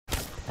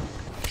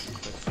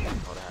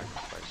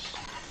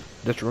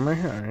This room right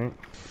here, alright.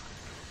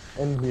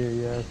 In here,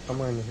 yeah,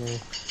 somewhere in here.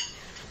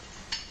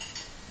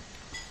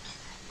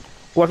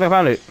 What? I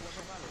found it.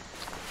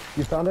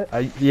 You found it?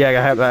 Yeah, I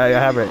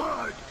have it.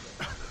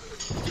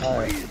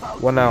 Alright.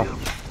 What now?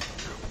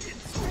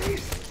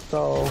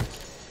 So,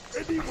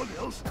 Anyone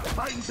else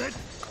find that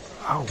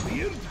Oh,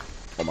 weird?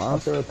 come I on.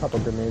 threw a couple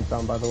grenades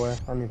down, by the way.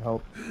 I need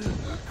help.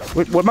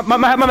 Wait, what? My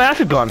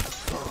mask is gone.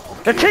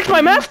 It takes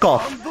my mask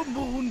off. On the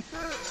moon.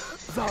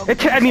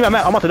 I need my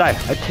mask. I'm about to die.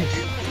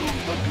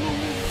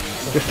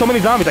 There's so many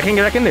zombies. I can't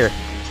get back in there.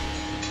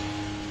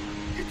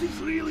 It is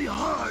really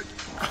hard.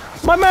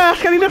 My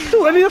mask. I need a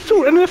suit. I need a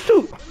suit. I need a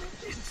suit.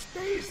 In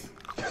space.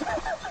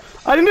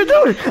 I need to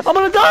do it. I'm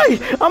gonna die.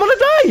 I'm gonna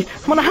die.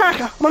 I'm gonna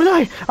hack. I'm gonna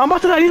die. I'm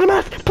about to die. I need a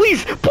mask.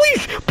 Please,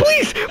 please,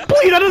 please,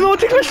 please. I don't know what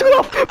to take my suit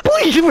off.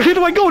 Please, where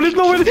do I go? There's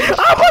nowhere. I'm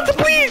about to.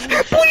 Please,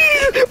 please,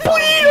 please.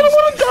 I don't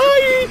want to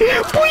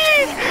die.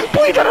 Please,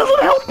 please. That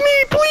doesn't help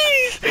me.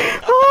 Please.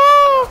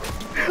 Oh.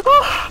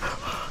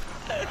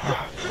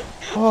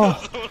 Oh.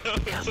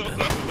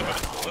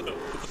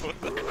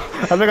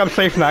 I think I'm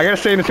safe now. I gotta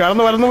stay in the suit. I don't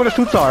know where the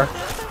suits are.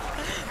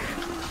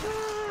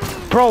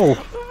 Bro.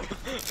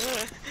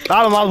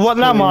 I don't know what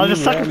now, man. I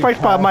just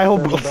sacrificed my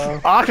whole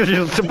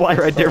oxygen supply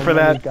right there for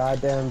that.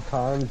 Goddamn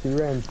times you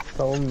ran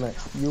so many.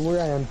 You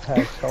ran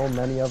past so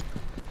many of.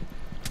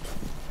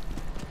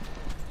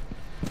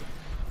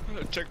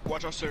 Check.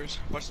 Watch upstairs.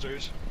 Watch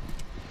stairs.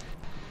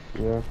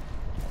 Yeah.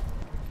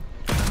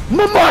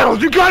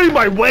 Miles, you got in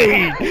my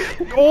way!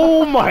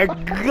 Oh my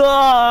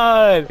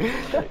god!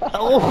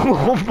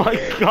 Oh my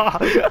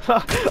god!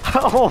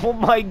 Oh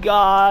my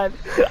god!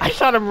 I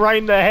shot him right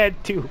in the head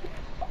too.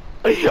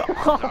 I shot him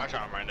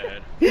right in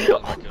the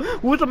head.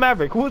 Who's the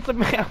Maverick? Who's the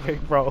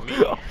Maverick, bro?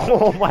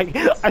 Oh my!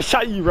 I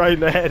shot you right in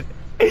the head.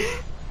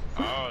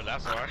 Oh,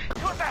 that's why. To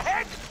the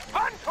head.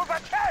 Run to the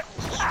chest.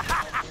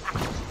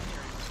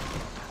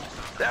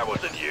 That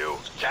wasn't you.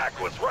 Jack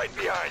was right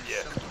behind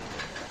you.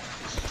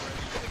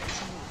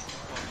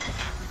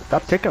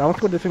 Stop ticking. I want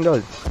to see what this thing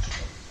does.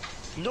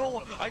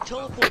 No, I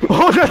teleported.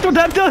 Oh, that's what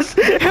that does!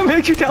 It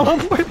makes you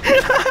teleport!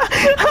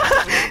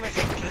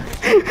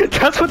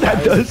 That's what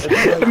that does!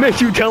 It makes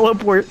you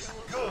teleport!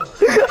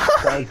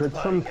 Guys,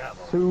 it's some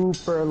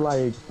super,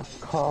 like,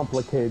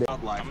 complicated.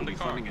 Wildlife will be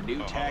funding a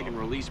new tag and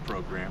release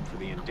program for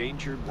the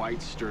endangered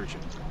white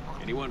sturgeon.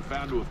 Anyone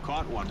found to have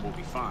caught one will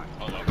be fined.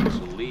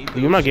 So leave Are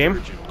you in my game?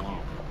 sturgeon alone.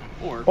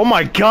 Or Oh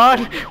my god!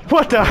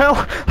 What the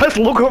hell? Let's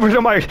look over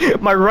to my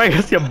right.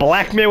 I see a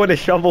black man with a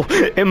shovel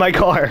in my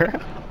car.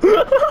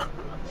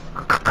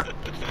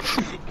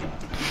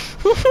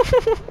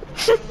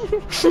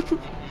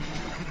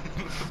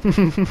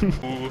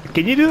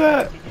 Can you do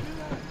that?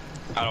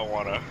 I don't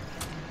wanna.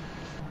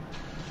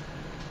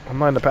 I'm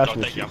not in the No,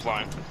 passenger thank you. I'm seat.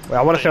 flying. Wait,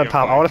 I want to stay on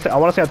top. I want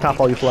to stay on top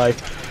while you fly.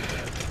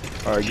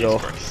 All right, go,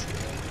 Jesus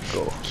Christ.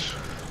 go.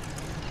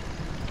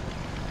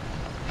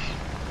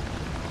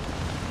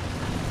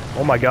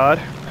 Oh my god.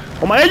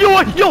 Oh my, yo,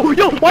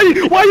 why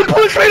you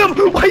pulling straight up?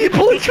 Why you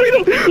pulling straight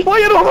up? Why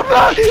you don't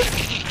have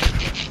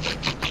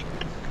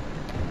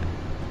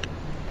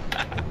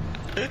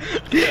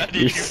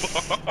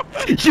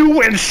You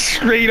went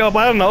straight up.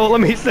 I don't know.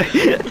 Let me say.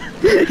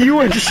 You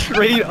went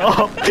straight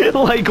up.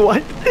 Like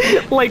what?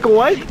 Like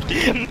what?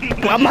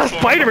 I'm not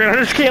Spider-Man. I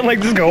just can't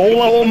like just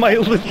go all on my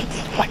lips.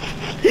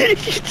 He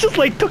just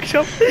like took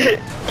some.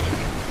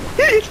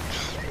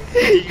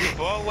 You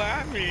fall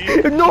at me.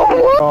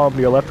 No.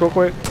 Your left real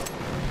quick.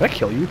 Did I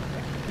kill you?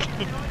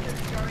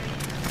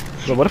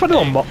 So what if I do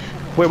a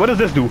wait, what does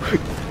this do?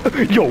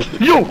 Yo!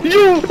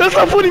 That's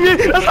not funny, man.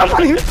 That's not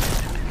funny.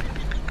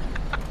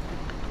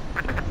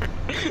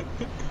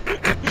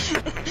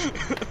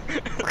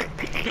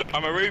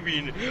 I'm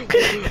Arabian.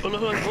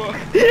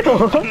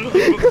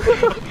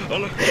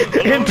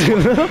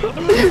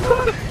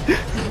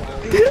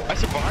 I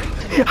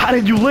survived. How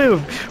did you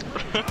live?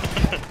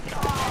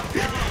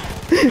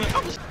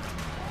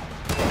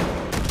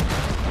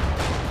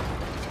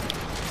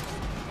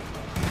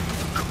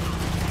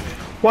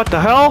 What the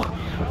hell?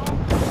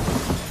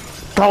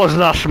 That was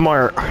not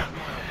smart.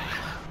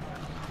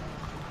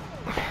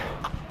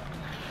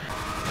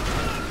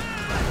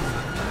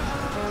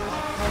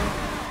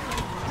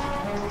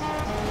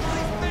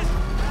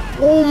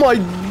 Oh my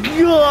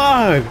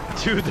god!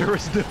 Dude, there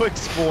was no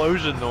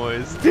explosion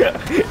noise. Yeah,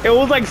 it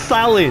was like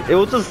silent. It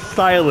was just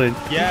silent.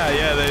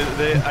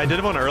 Yeah, I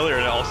did one earlier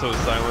and it also was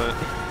silent.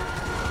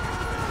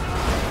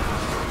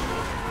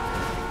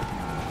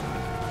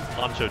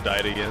 Ancho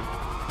died again.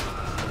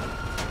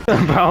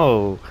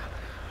 Bro.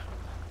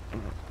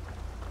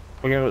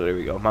 There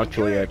we go. Mount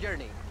Juliet. There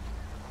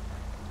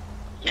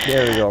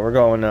we go. We're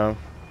going now.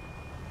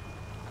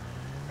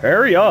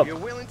 Hurry up. You're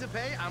willing to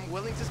pay, I'm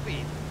willing to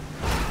speed.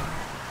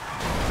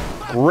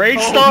 Great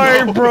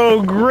start,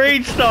 bro.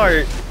 Great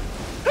start.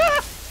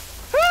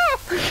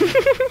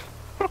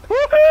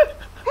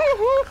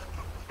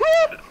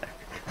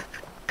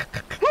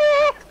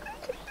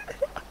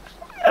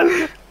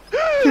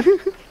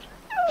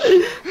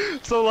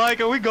 So like,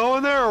 are we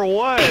going there or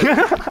what?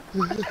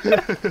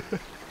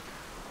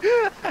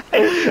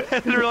 I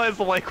didn't realize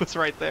the lake was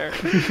right there.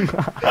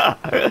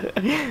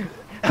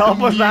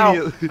 Help us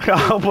out!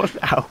 Help us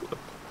out!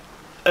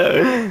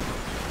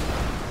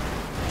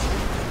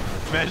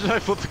 Imagine I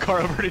flip the car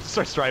over and he just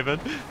starts driving.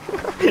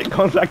 It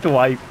comes back to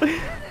life.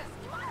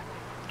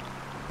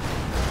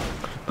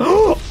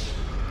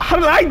 How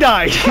did I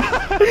die?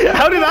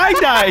 How did I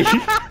die?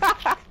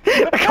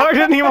 The car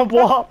didn't even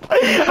blow up.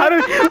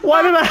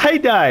 Why did I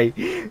die?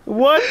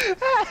 What?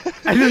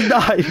 I just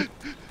died.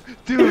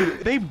 Dude,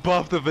 they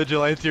buffed the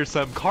Vigilante or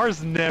something.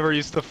 Cars never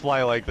used to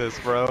fly like this,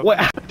 bro.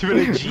 What? Too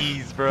many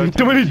G's, bro.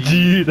 Too many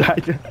G's.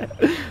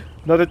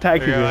 Another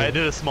taxi. There you go, I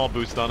did a small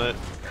boost on it.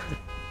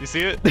 You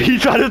see it? He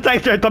tried to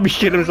taxi. I thought he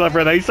shit himself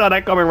right now. He saw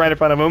that coming right in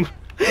front of him.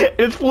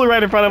 It's flew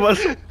right in front of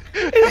us.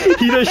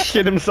 He just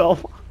shit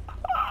himself.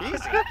 Easy.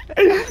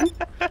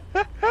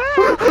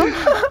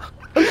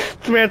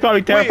 This man's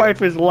probably terrified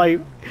for his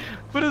life.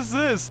 What is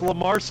this?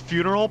 Lamar's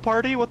funeral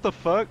party? What the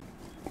fuck?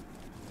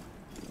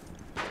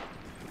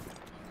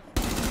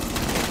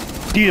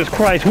 Jesus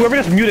Christ, whoever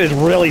this mute is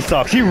really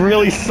sucks. He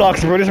really sucks,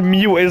 bro. This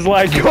mute is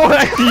like, oh,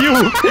 that's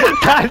you.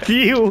 That's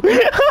you.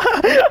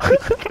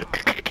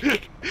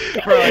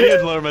 Bro, I need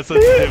to lower my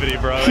sensitivity,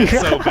 bro. It's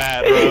so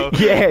bad, bro.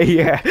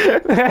 Yeah.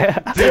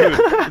 Dude,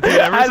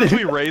 ever since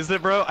we raised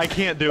it, bro, I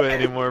can't do it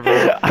anymore,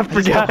 bro. I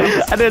forgot.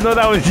 I didn't know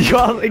that was you.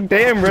 I was like,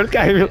 damn, bro, this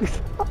guy really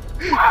sucks.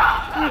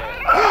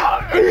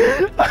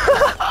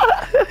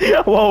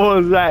 What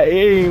was that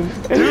aim?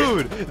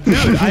 Dude,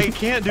 I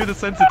can't do the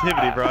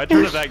sensitivity, bro. I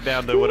turned it back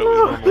down to what it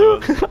normally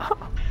was.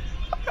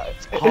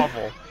 It's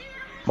awful.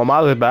 My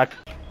mom is back.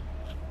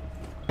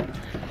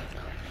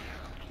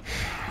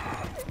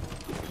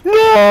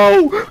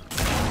 No!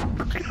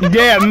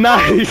 Yeah,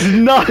 nice,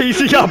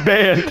 he got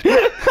banned.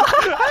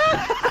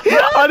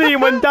 I didn't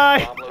even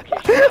die.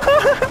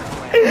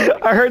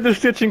 I heard the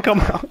stitching come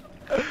out.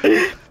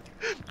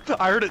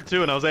 I heard it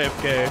too and I was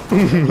AFK.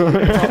 It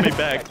brought me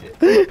back.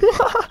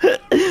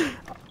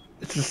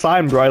 It's a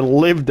sign, bro. I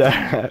lived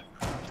that.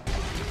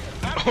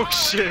 Oh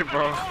shit,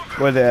 bro.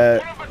 Where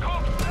the?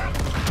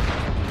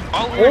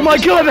 Oh my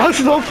god, the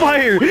house is on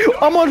fire!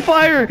 I'm on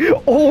fire!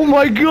 Oh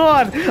my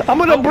god! I'm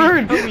gonna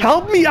burn!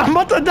 Help me! I'm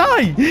about to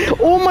die!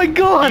 Oh my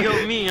god!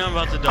 Help me, I'm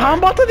about to die. I'm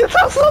about to. This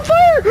house is on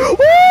fire! Woo!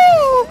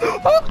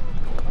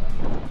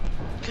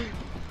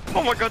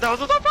 Oh my god, that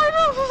was on fire!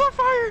 That was on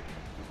fire!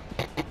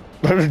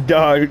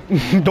 Die.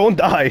 Don't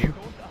die.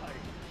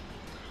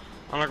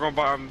 I'm not gonna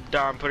buy. I'm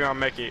down. I'm putting on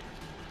Mickey.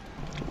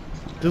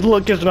 This little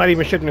kid's not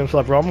even shitting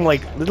himself, bro. I'm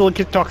like, this little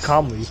kid talk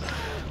calmly.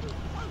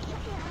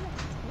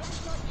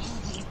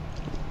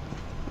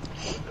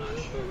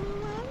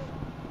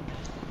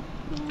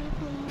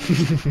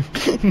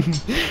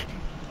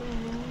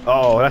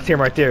 Oh, that's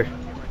him right there.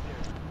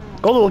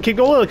 Go little kid,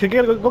 go get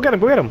him, go get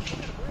him.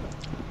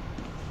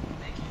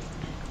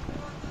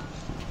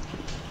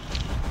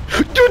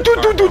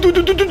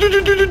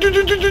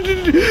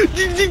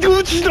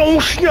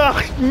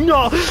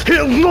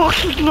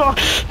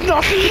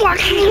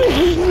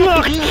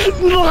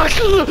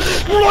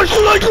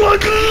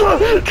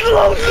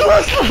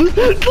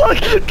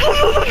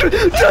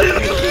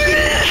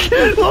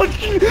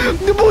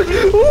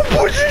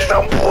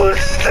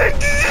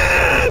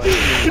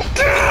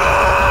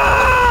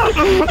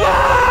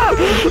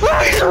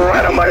 He's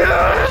right on my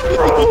ass,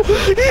 bro!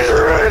 He's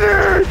right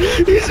there!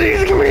 He's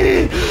eating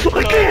me!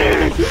 I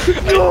can't!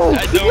 No!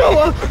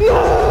 No!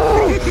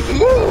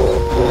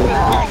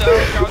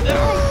 Calm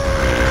down.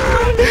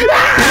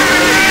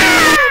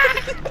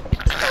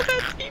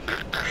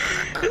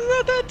 It's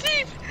not that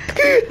deep.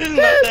 It's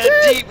not that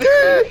deep.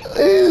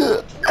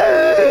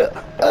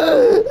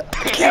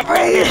 I can't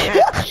breathe!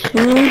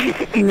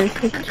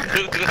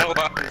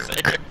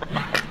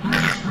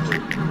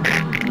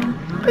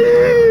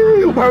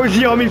 Why was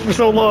he on me for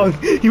so long?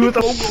 He was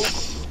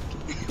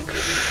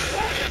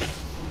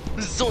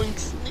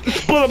Zoinks.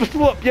 Split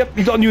up, yep,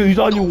 he's on you,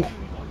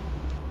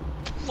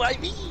 Why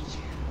me?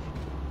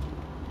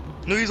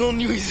 No, he's on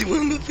you, he's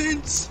on the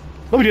fence.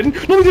 No he didn't,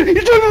 he's driving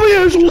my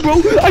asshole,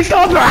 bro! I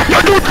stopped him!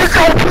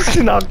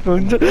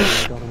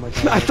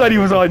 I thought he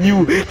was on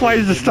you, so I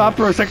just stopped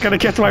for a second to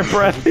catch my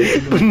breath,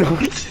 but no.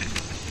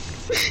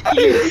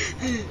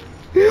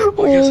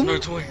 Oh, here's another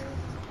toy.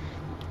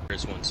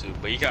 There's one too,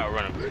 but you gotta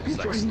run him. He's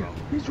like slow.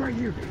 He's right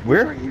here.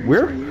 Where? He's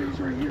right here. He's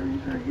right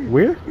here.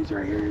 Where? He's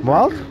right here.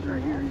 Miles? He's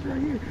right here. He's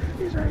right here.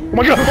 He's right here. Oh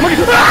my god! Oh my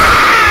god!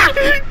 Ah!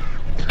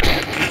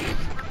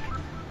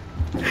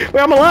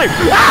 Wait, I'm alive!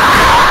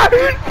 Ah!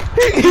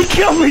 He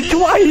killed me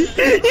twice!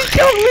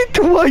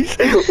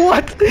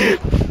 What?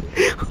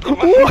 I'm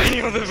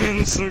getting out the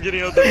fence. I'm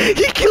getting out the fence.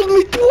 He killed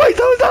me twice!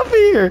 I was up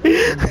here!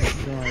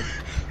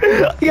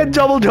 I got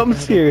double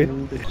jumps here.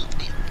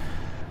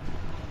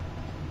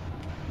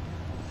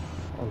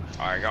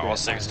 Alright, I got all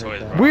 6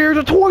 toys, bro. Where's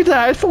the toys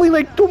at? It's only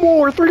like 2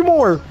 more, 3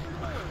 more.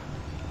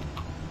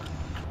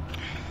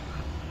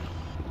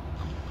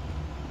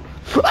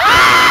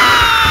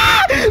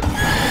 Ah!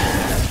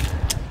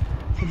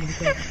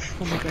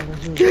 Oh my god, I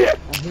hear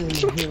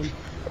him.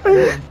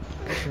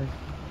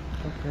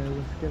 Okay,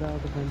 let's get out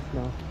of the fence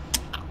now.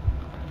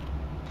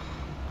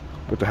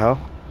 What the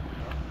hell?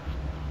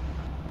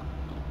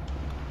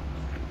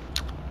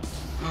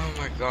 Oh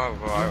my god,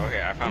 bro.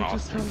 Okay, I found I'm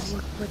just Austin. trying to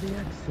look for the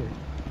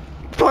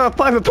exit.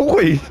 Find the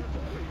toys!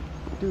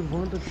 Dude,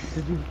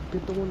 did you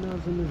get the one that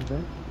was in this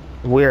vent?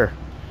 Where?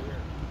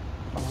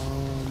 Let's see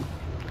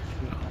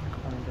if I can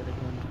find it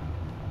again.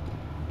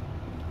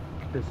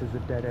 This is a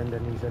dead end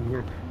and he's in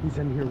here. He's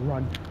in here.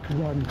 Run.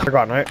 Run. They're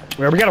gone, right?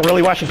 We gotta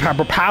really watch his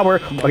power.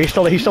 Oh, he's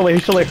still there. He's still there.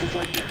 He's still there.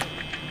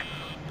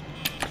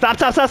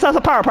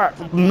 Stop. Power.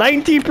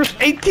 19%,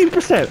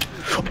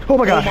 18%. Oh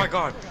my god. Oh my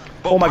god.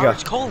 Bro, Oh my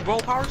power's god. cold, bro.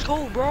 Power's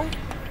cold, bro.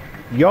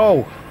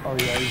 Yo. Oh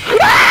yeah.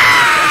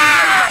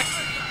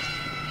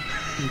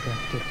 You got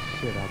the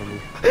shit out of me.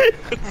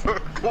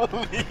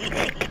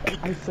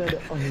 I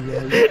said, oh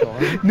yeah, he's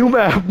gone. New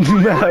map,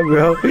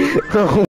 bro.